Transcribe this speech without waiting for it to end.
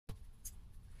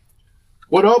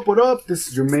What up, what up? This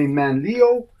is your main man,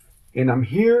 Leo, and I'm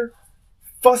here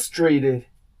frustrated.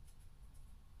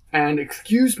 And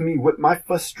excuse me with my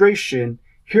frustration,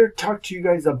 here to talk to you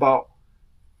guys about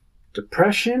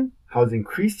depression, how it's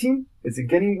increasing, is it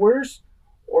getting worse,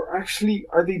 or actually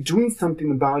are they doing something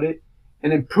about it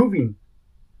and improving?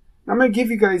 Now, I'm going to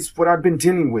give you guys what I've been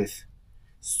dealing with.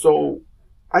 So,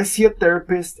 I see a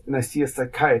therapist and I see a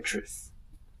psychiatrist.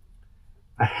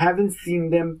 I haven't seen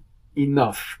them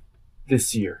enough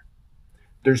this year.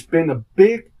 There's been a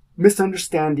big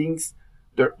misunderstandings.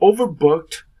 They're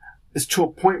overbooked. It's to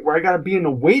a point where I got to be in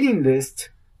a waiting list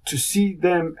to see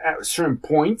them at certain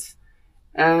points,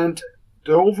 and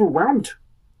they're overwhelmed.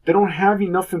 They don't have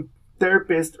enough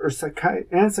therapists or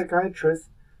psychiatrists,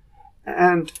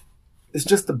 and it's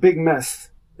just a big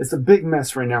mess. It's a big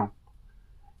mess right now.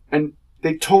 And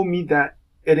they told me that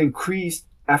it increased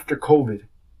after COVID.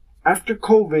 After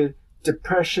COVID,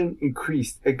 depression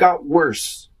increased. It got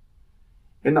worse.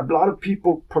 And a lot of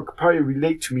people probably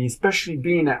relate to me, especially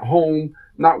being at home,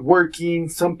 not working.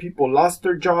 Some people lost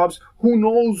their jobs. Who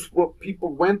knows what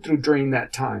people went through during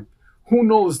that time? Who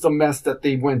knows the mess that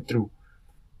they went through?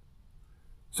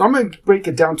 So I'm going to break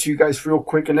it down to you guys real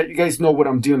quick and let you guys know what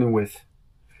I'm dealing with.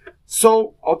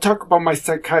 So I'll talk about my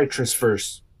psychiatrist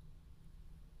first.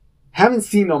 Haven't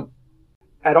seen him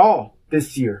at all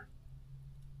this year.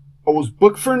 I was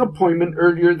booked for an appointment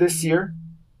earlier this year.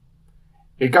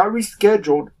 It got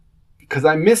rescheduled because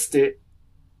I missed it.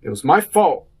 It was my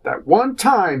fault. That one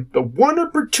time, the one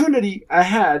opportunity I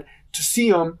had to see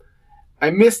him, I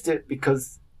missed it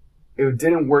because it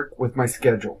didn't work with my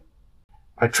schedule.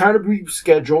 I tried to be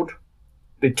rescheduled.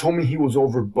 They told me he was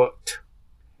overbooked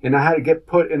and I had to get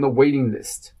put in the waiting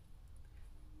list.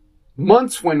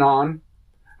 Months went on.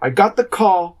 I got the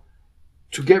call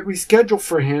to get rescheduled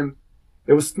for him.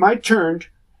 It was my turn.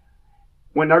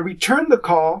 When I returned the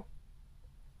call,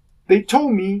 they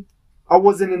told me I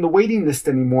wasn't in the waiting list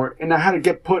anymore and I had to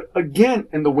get put again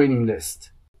in the waiting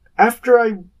list. After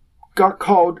I got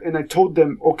called and I told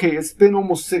them, okay, it's been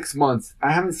almost 6 months.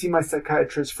 I haven't seen my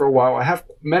psychiatrist for a while. I have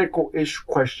medical issue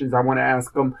questions I want to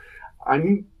ask them. I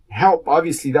need help.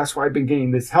 Obviously, that's why I've been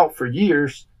getting this help for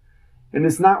years and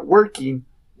it's not working.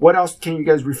 What else can you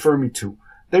guys refer me to?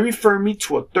 They refer me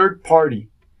to a third party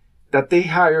that they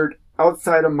hired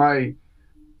outside of my,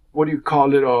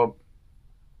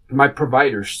 my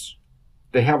providers.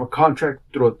 They have a contract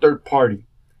through a third party.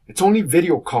 It's only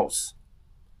video calls.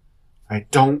 I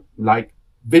don't like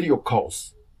video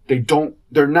calls.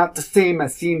 They're not the same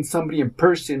as seeing somebody in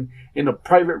person in a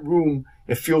private room.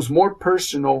 It feels more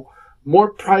personal,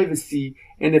 more privacy,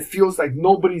 and it feels like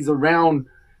nobody's around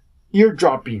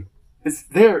eardropping. It's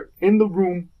there in the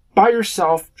room by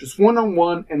yourself, just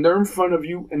one-on-one, and they're in front of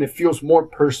you, and it feels more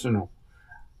personal.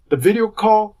 The video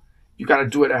call, you got to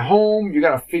do it at home. You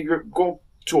got to go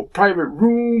to a private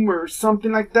room or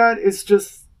something like that. It's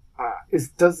just, it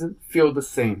doesn't feel the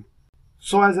same.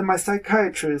 So as in my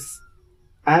psychiatrist,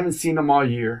 I haven't seen them all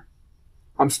year.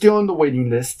 I'm still on the waiting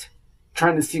list,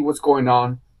 trying to see what's going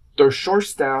on. They're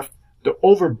short-staffed. They're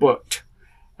overbooked.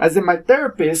 As in my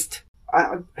therapist,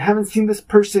 I haven't seen this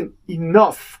person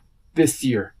enough this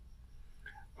year.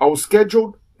 I was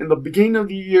scheduled in the beginning of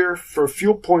the year for a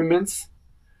few appointments.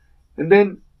 And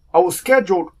then I was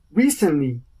scheduled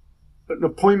recently an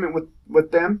appointment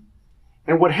with them.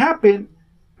 And what happened,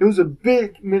 it was a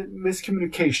big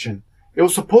miscommunication. It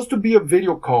was supposed to be a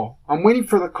video call. I'm waiting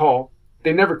for the call.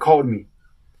 They never called me.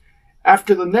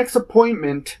 After the next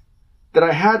appointment that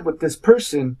I had with this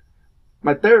person,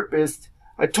 my therapist,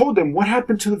 I told them what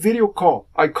happened to the video call.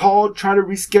 I called, tried to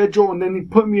reschedule, and then he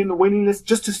put me in the waiting list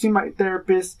just to see my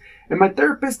therapist. And my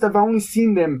therapist, I've only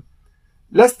seen them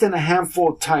less than a handful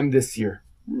of time this year.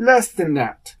 Less than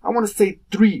that. I want to say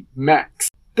 3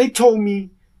 max. They told me,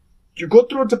 you go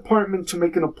through a department to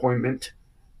make an appointment.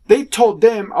 They told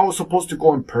them I was supposed to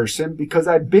go in person because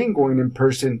I've been going in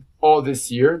person all this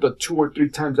year. The 2 or 3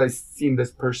 times I've seen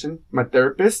this person, my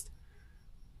therapist.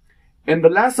 And the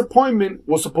last appointment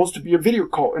was supposed to be a video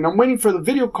call. And I'm waiting for the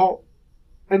video call.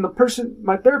 And the person,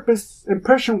 my therapist's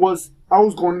impression was I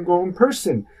was going to go in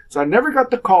person. So I never got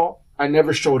the call. I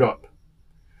never showed up.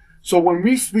 So when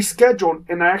we rescheduled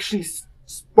and I actually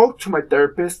spoke to my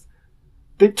therapist,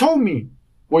 they told me,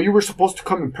 well, you were supposed to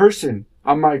come in person.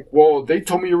 I'm like, well, they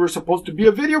told me you were supposed to be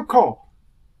a video call.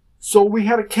 So we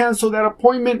had to cancel that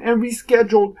appointment and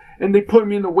rescheduled. And they put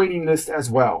me in the waiting list as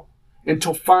well.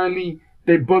 Until finally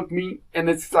they booked me, and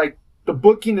it's like the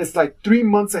booking is like 3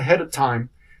 months ahead of time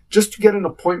just to get an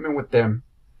appointment with them.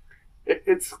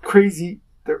 It's crazy.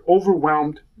 They're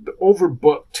overwhelmed. They're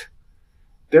overbooked.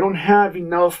 They don't have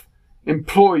enough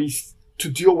employees to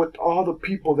deal with all the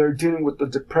people that are dealing with the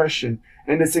depression,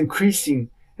 and it's increasing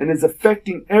and it's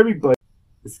affecting everybody.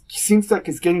 It seems like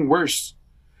it's getting worse.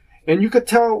 And you could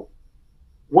tell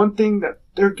one thing, that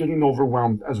they're getting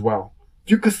overwhelmed as well.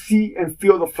 You could see and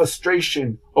feel the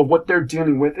frustration of what they're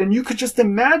dealing with, and you could just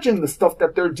imagine the stuff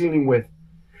that they're dealing with.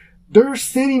 They're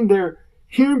sitting there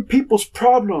hearing people's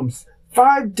problems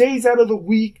 5 days out of the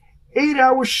week,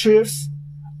 8-hour shifts,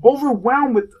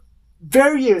 overwhelmed with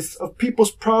various of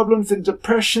people's problems and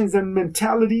depressions and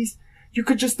mentalities. You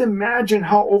could just imagine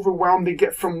how overwhelmed they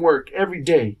get from work every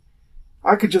day.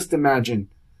 I could just imagine.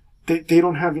 They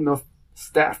don't have enough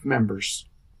staff members.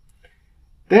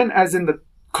 Then, as in the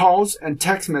calls and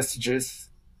text messages,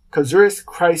 because there is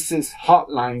crisis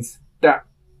hotlines that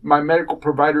my medical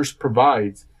providers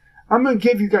provides, I'm going to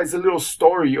give you guys a little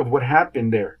story of what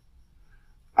happened there.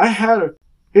 I had an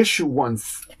issue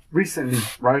once recently,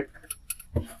 right?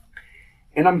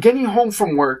 And I'm getting home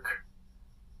from work,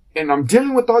 and I'm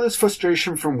dealing with all this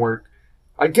frustration from work.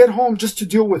 I get home just to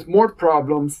deal with more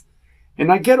problems,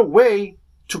 and I get away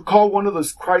to call one of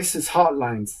those crisis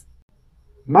hotlines.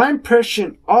 My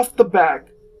impression off the bat,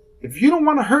 if you don't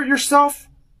want to hurt yourself,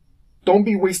 don't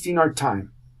be wasting our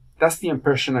time. That's the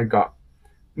impression I got.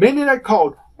 Minute I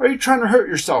called, are you trying to hurt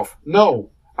yourself?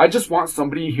 No, I just want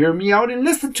somebody to hear me out and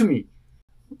listen to me.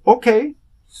 Okay,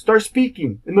 start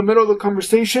speaking. In the middle of the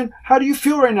conversation, how do you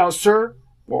feel right now, sir?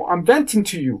 Well, I'm venting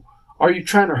to you. Are you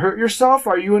trying to hurt yourself?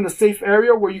 Are you in a safe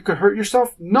area where you could hurt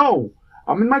yourself? No,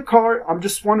 I'm in my car. I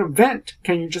just want to vent.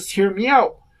 Can you just hear me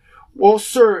out? Well,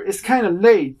 sir, it's kind of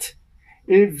late.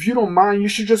 If you don't mind, you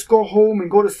should just go home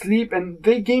and go to sleep. And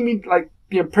they gave me like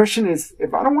the impression is,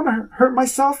 if I don't want to hurt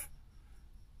myself,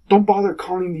 don't bother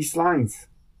calling these lines.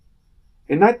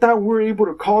 And I thought we were able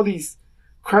to call these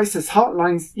crisis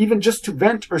hotlines even just to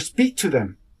vent or speak to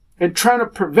them and trying to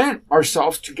prevent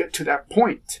ourselves to get to that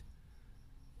point.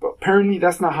 But apparently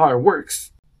that's not how it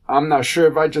works. I'm not sure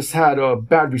if I just had a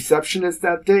bad receptionist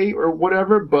that day or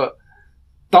whatever, but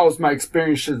that was my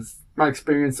experience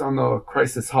on the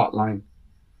crisis hotline.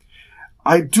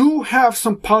 I do have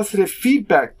some positive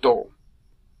feedback though.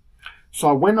 So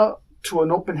I went up to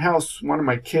an open house with one of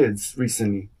my kids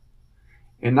recently.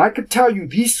 And I could tell you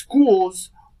these schools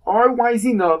are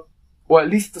wising up, or at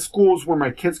least the schools where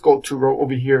my kids go to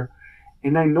over here.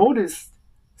 And I noticed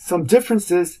some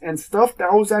differences and stuff that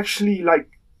I was actually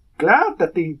like glad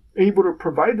that they able to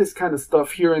provide this kind of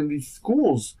stuff here in these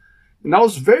schools. And I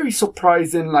was very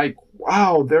surprised and like,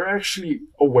 wow, they're actually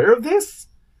aware of this?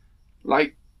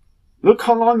 Like, look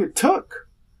how long it took.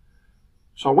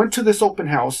 So I went to this open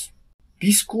house.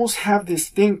 These schools have this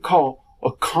thing called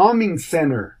a calming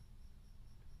center.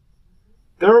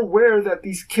 They're aware that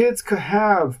these kids could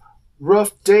have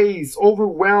rough days,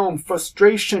 overwhelm,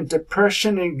 frustration,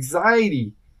 depression,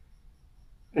 anxiety.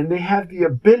 And they have the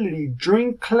ability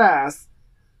during class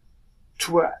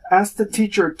to ask the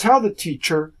teacher, tell the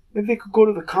teacher if they could go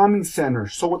to the calming center.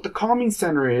 So what the calming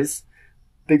center is,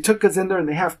 they took us in there and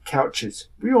they have couches,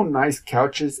 real nice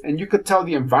couches. And you could tell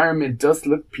the environment does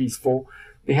look peaceful.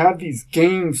 They have these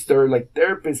games, they're like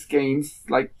therapist games,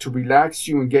 like to relax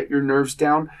you and get your nerves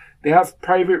down. They have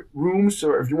private rooms,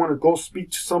 or if you want to go speak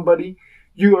to somebody,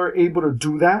 you are able to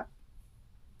do that.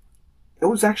 It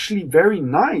was actually very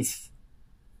nice.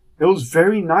 It was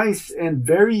very nice and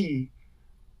very,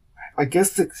 I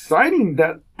guess, exciting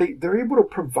that they're able to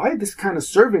provide this kind of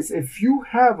service. If you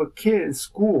have a kid in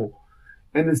school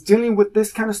and is dealing with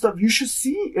this kind of stuff, you should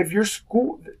see if your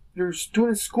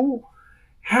student's school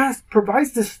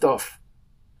provides this stuff.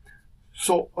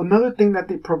 So another thing that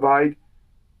they provide,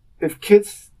 if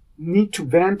kids need to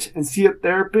vent and see a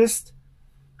therapist,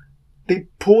 they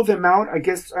pull them out, I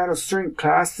guess, out of certain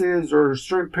classes or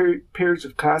certain periods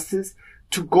of classes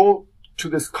to go to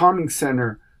this calming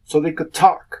center so they could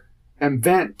talk and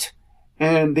vent.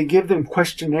 And they give them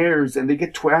questionnaires and they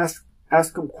get to ask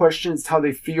them questions, how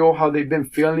they feel, how they've been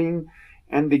feeling,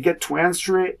 and they get to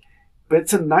answer it. But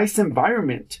it's a nice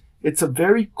environment. It's a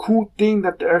very cool thing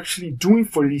that they're actually doing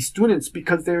for these students,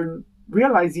 because they're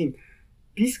realizing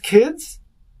these kids,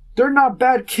 they're not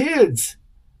bad kids.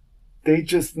 They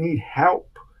just need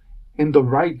help and the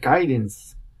right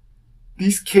guidance.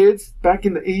 These kids back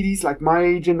in the 80s, like my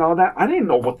age and all that, I didn't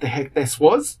know what the heck this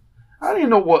was. I didn't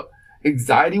know what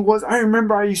anxiety was. I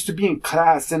remember I used to be in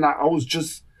class and I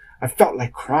felt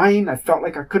like crying. I felt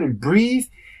like I couldn't breathe.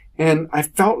 And I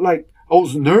felt like I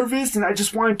was nervous and I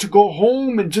just wanted to go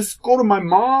home and just go to my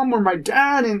mom or my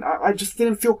dad. And I just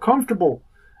didn't feel comfortable.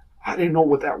 I didn't know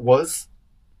what that was.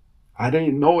 I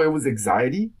didn't know it was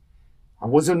anxiety. I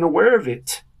wasn't aware of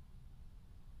it.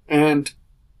 And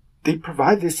they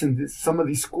provide this in some of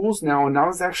these schools now. And I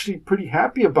was actually pretty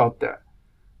happy about that.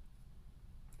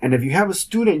 And if you have a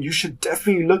student, you should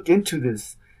definitely look into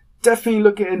this. Definitely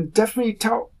look at and definitely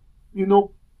tell,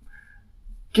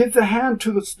 give the hand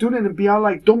to the student and be all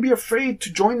like, don't be afraid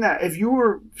to join that. If you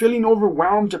are feeling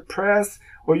overwhelmed, depressed,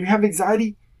 or you have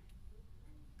anxiety,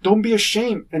 don't be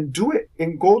ashamed and do it.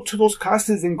 And go to those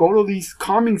classes and go to these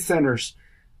calming centers.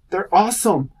 They're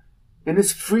awesome. And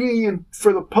it's free and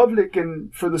for the public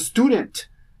and for the student.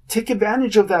 Take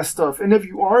advantage of that stuff. And if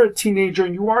you are a teenager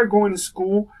and you are going to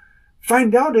school,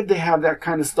 find out if they have that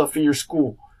kind of stuff in your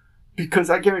school. Because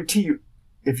I guarantee you,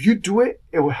 if you do it,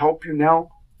 it will help you now.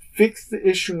 Fix the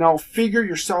issue now. Figure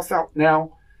yourself out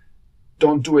now.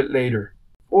 Don't do it later.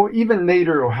 Or even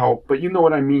later will help, but you know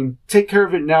what I mean. Take care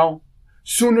of it now.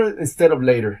 Sooner instead of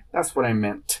later. That's what I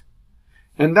meant.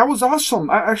 And that was awesome.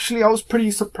 I was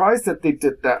pretty surprised that they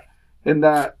did that. And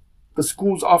that the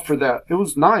schools offer that. It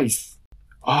was nice.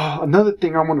 Another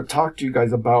thing I want to talk to you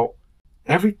guys about.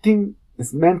 Everything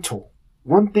is mental.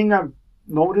 One thing I've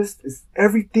noticed is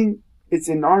everything is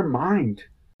in our mind.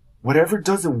 Whatever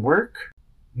doesn't work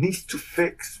needs to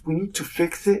fix. We need to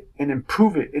fix it and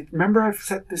improve it. Remember I've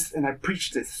said this and I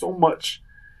preached it so much.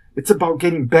 It's about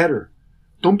getting better.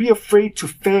 Don't be afraid to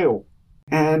fail.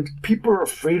 And people are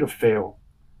afraid to fail.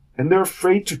 And they're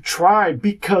afraid to try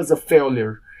because of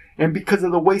failure. And because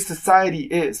of the way society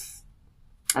is.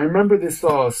 I remember this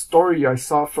story I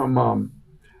saw from,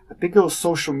 I think it was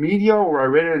social media or I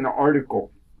read it in an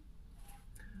article.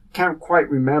 Can't quite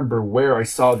remember where I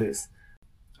saw this.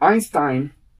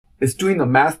 Einstein is doing a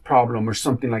math problem or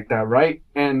something like that, right?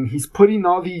 And he's putting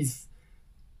all these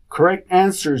correct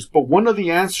answers, but one of the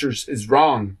answers is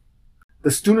wrong. The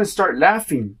students start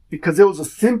laughing because it was a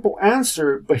simple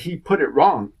answer, but he put it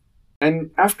wrong.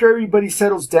 And after everybody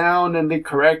settles down and they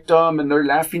correct them and they're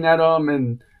laughing at them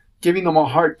and giving them a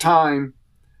hard time,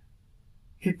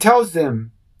 he tells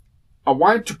them, I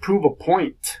want to prove a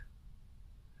point.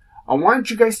 I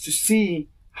want you guys to see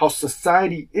how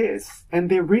society is. And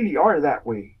they really are that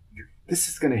way. This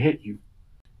is going to hit you.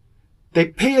 They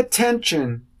pay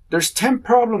attention. There's 10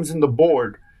 problems in the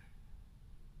board.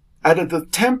 Out of the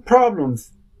 10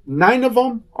 problems, 9 of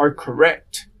them are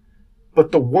correct.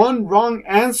 But the one wrong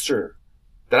answer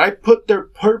that I put there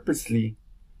purposely,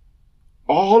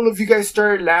 all of you guys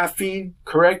started laughing,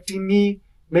 correcting me,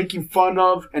 making fun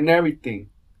of, and everything.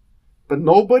 But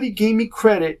nobody gave me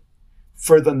credit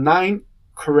for the 9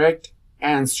 correct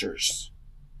answers.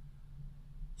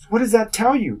 So what does that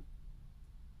tell you?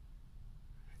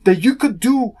 That you could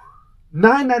do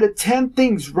 9 out of 10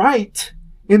 things right,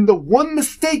 and the one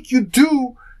mistake you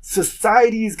do,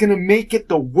 society is going to make it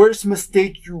the worst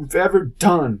mistake you've ever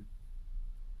done.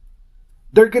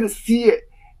 They're going to see it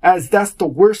as that's the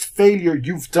worst failure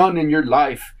you've done in your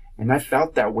life. And I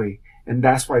felt that way. And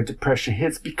that's why depression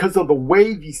hits, because of the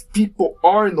way these people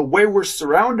are and the way we're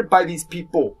surrounded by these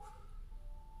people.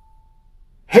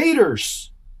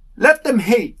 Haters. Let them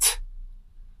hate.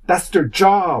 That's their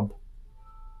job.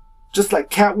 Just like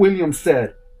Cat Williams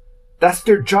said, that's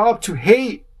their job, to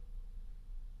hate.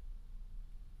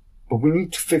 But we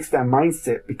need to fix that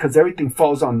mindset because everything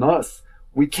falls on us.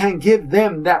 We can't give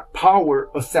them that power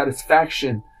of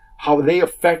satisfaction, how they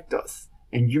affect us.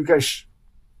 And you guys,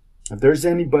 if there's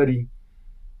anybody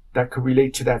that could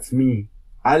relate to, that's me.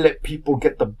 I let people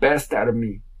get the best out of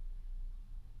me.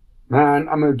 Man,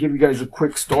 I'm going to give you guys a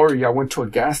quick story. I went to a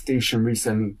gas station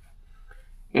recently.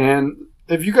 And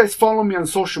if you guys follow me on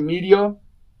social media,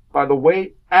 by the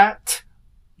way, at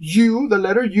you, the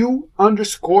letter U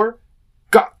 _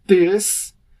 got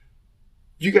this,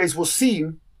 you guys will see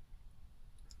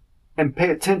and pay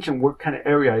attention what kind of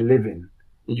area I live in.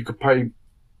 And you could probably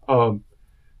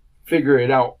figure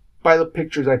it out by the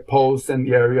pictures I post and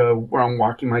the area where I'm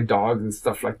walking my dogs and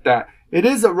stuff like that. It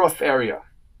is a rough area.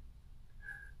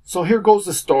 So here goes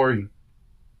the story.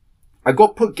 I go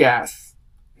put gas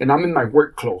and I'm in my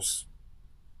work clothes.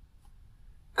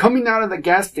 Coming out of the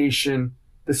gas station,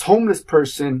 this homeless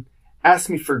person asked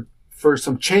me for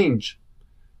some change.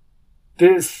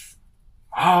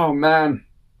 Oh man,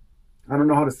 I don't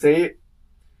know how to say it.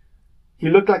 He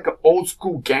looked like an old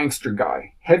school gangster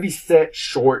guy. Heavy set,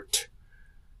 short.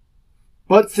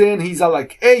 Butts in, he's all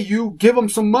like, hey, you, give him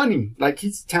some money. Like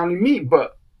he's telling me,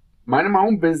 but minding my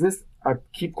own business. I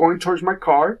keep going towards my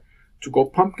car to go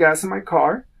pump gas in my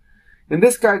car. And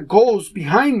this guy goes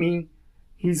behind me.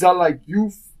 He's all like,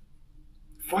 you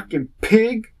fucking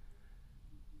pig.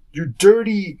 You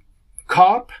dirty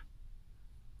cop.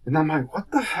 And I'm like,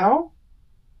 what the hell?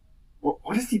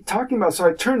 What is he talking about? So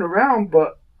I turn around,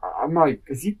 but I'm like,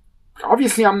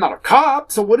 obviously I'm not a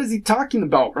cop, so what is he talking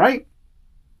about, right?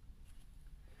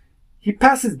 He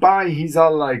passes by, he's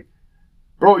all like,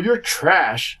 bro, you're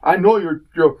trash. I know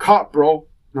you're a cop, bro.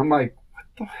 And I'm like, what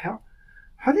the hell?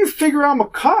 How do you figure I'm a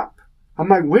cop? I'm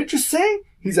like, what'd you say?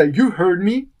 He's like, you heard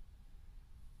me.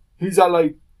 He's all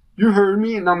like, you heard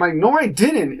me? And I'm like, no, I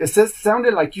didn't. It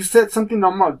sounded like you said something,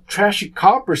 I'm a trashy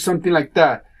cop or something like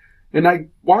that. And I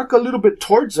walk a little bit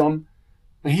towards him,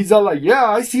 and he's all like, yeah,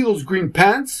 I see those green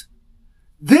pants.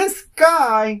 This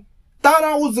guy thought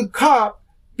I was a cop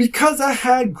because I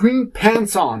had green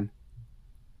pants on.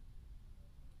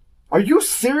 Are you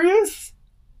serious?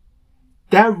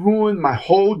 That ruined my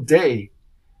whole day.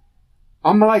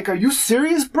 I'm like, are you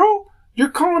serious, bro? You're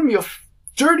calling me a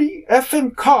dirty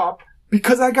effing cop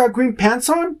because I got green pants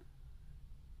on?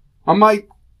 I'm like,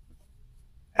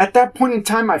 at that point in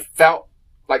time, I felt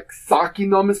like socking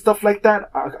them and stuff like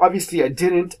that. Obviously, I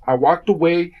didn't. I walked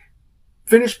away,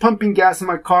 finished pumping gas in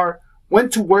my car,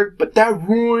 went to work, but that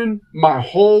ruined my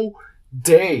whole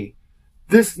day.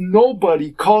 This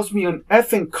nobody calls me an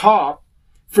effing cop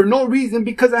for no reason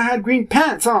because I had green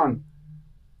pants on.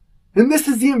 And this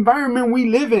is the environment we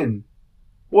live in.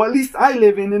 Well, at least I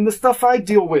live in, and the stuff I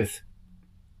deal with.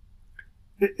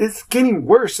 It's getting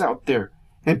worse out there.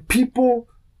 And people,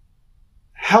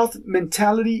 health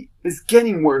mentality is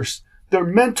getting worse. Their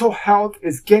mental health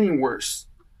is getting worse.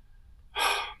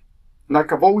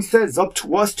 Like I've always said, it's up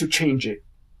to us to change it.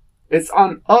 It's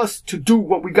on us to do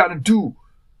what we gotta do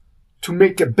to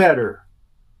make it better.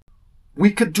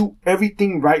 We could do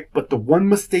everything right, but the one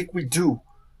mistake we do,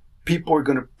 people are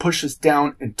gonna push us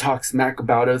down and talk smack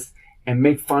about us and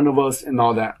make fun of us and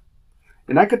all that.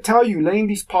 And I could tell you, laying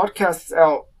these podcasts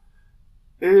out,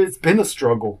 it's been a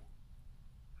struggle.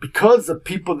 Because of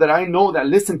people that I know that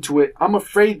listen to it, I'm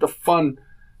afraid the fun,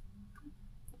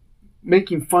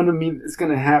 making fun of me is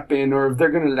going to happen, or if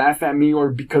they're going to laugh at me, or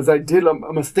because I did a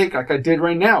mistake like I did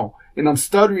right now, and I'm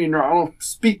stuttering, or I don't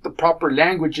speak the proper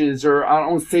languages, or I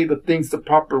don't say the things the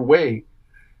proper way.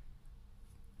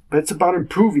 But it's about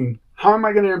improving. How am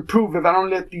I going to improve if I don't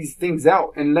let these things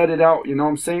out and let it out? You know what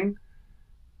I'm saying?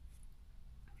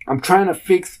 I'm trying to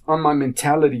fix on my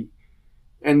mentality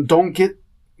and don't get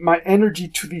my energy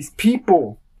to these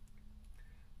people.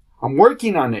 I'm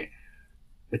working on it.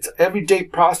 It's an everyday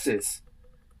process.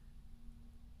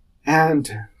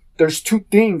 And there's two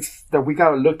things that we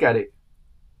got to look at it.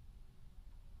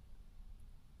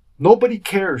 Nobody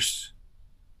cares.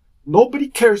 Nobody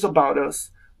cares about us.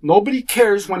 Nobody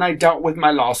cares when I dealt with my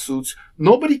lawsuits.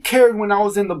 Nobody cared when I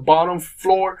was in the bottom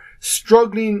floor,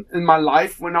 struggling in my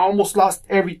life, when I almost lost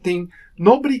everything.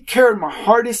 Nobody cared. My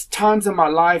hardest times in my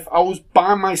life, I was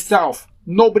by myself.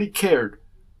 Nobody cared.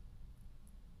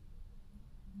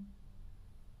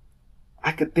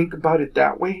 I could think about it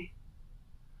that way.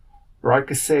 Or I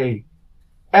could say,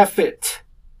 F it.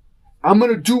 I'm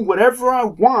going to do whatever I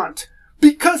want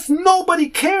because nobody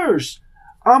cares.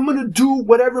 I'm going to do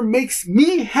whatever makes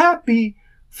me happy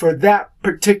for that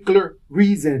particular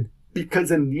reason.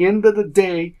 Because in the end of the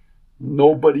day,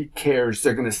 nobody cares.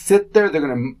 They're going to sit there. They're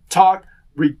going to talk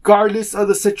regardless of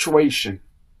the situation.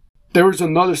 There was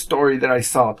another story that I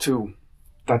saw too.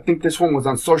 I think this one was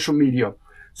on social media.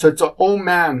 So it's an old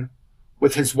man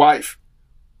with his wife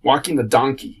walking a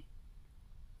donkey.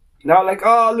 Now like,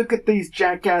 oh, look at these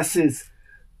jackasses.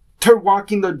 They're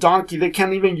walking the donkey. They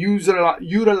can't even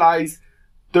utilize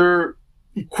their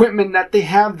equipment that they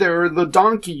have there, the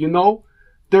donkey, you know.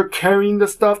 They're carrying the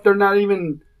stuff. They're not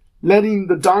even letting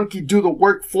the donkey do the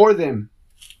work for them.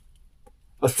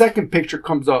 A second picture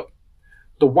comes up.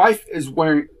 The wife is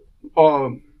wearing,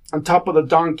 on top of the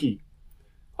donkey.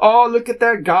 Oh, look at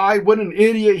that guy. What an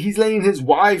idiot. He's letting his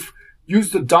wife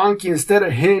use the donkey instead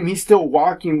of him. He's still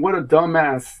walking. What a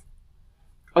dumbass.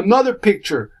 Another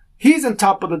picture. He's on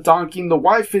top of the donkey and the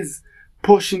wife is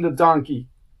pushing the donkey.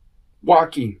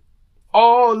 Walking.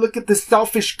 Oh, look at this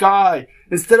selfish guy.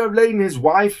 Instead of letting his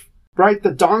wife ride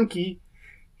the donkey,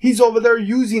 he's over there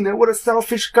using it. What a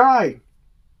selfish guy.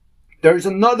 There's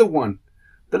another one.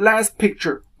 The last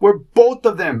picture where both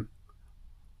of them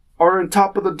are on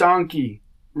top of the donkey,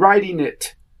 riding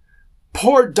it.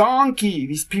 Poor donkey.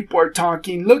 These people are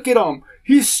talking. Look at him.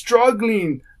 He's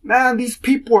struggling. Man, these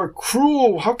people are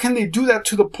cruel. How can they do that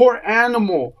to the poor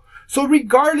animal? So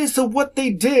regardless of what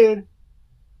they did,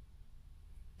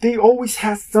 they always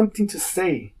have something to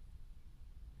say.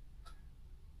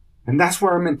 And that's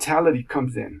where our mentality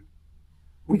comes in.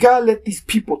 We gotta let these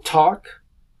people talk.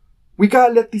 We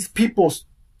gotta let these people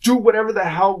do whatever the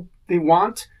hell they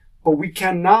want, but we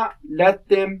cannot let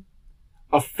them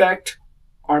affect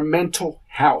our mental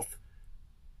health.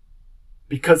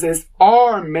 Because it's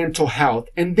our mental health,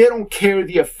 and they don't care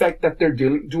the effect that they're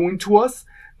doing to us.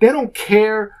 They don't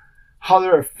care how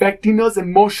they're affecting us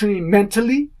emotionally,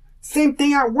 mentally. Same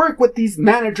thing at work with these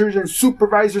managers and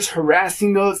supervisors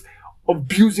harassing us,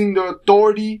 abusing the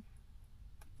authority.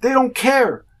 They don't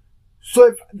care. So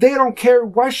if they don't care,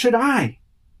 why should I?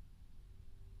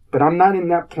 But I'm not in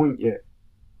that point yet.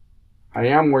 I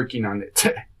am working on it.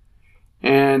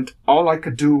 And all I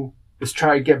could do is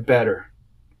try to get better.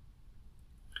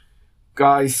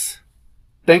 Guys,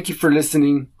 thank you for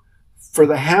listening. For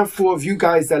the handful of you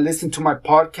guys that listen to my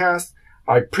podcast,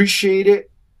 I appreciate it.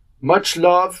 Much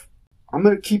love. I'm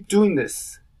going to keep doing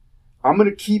this. I'm going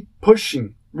to keep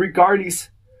pushing, regardless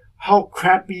how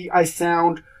crappy I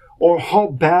sound or how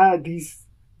bad these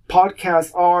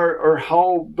podcasts are or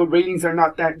how the ratings are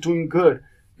not that doing good,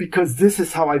 because this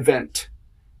is how I vent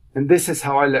and this is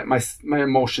how I let my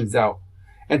emotions out.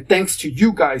 And thanks to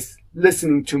you guys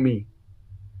listening to me,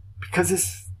 because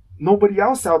there's nobody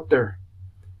else out there.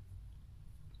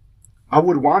 I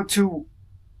would want to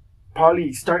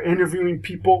probably start interviewing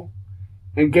people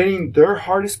and getting their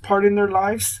hardest part in their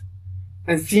lives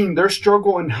and seeing their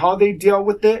struggle and how they deal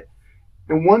with it.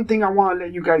 And one thing I want to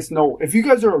let you guys know, if you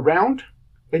guys are around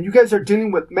and you guys are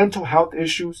dealing with mental health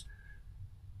issues,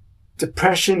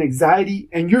 depression, anxiety,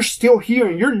 and you're still here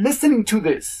and you're listening to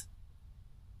this,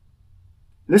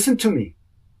 listen to me.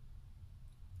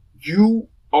 You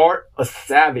are a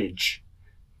savage.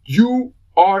 You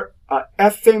are a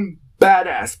effing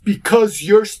badass, because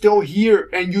you're still here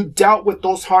and you dealt with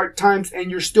those hard times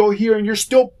and you're still here and you're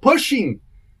still pushing.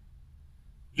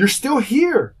 You're still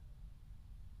here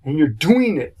and you're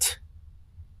doing it,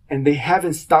 and they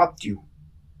haven't stopped you,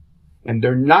 and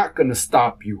they're not going to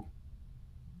stop you,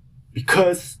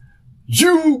 because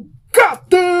you got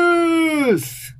this.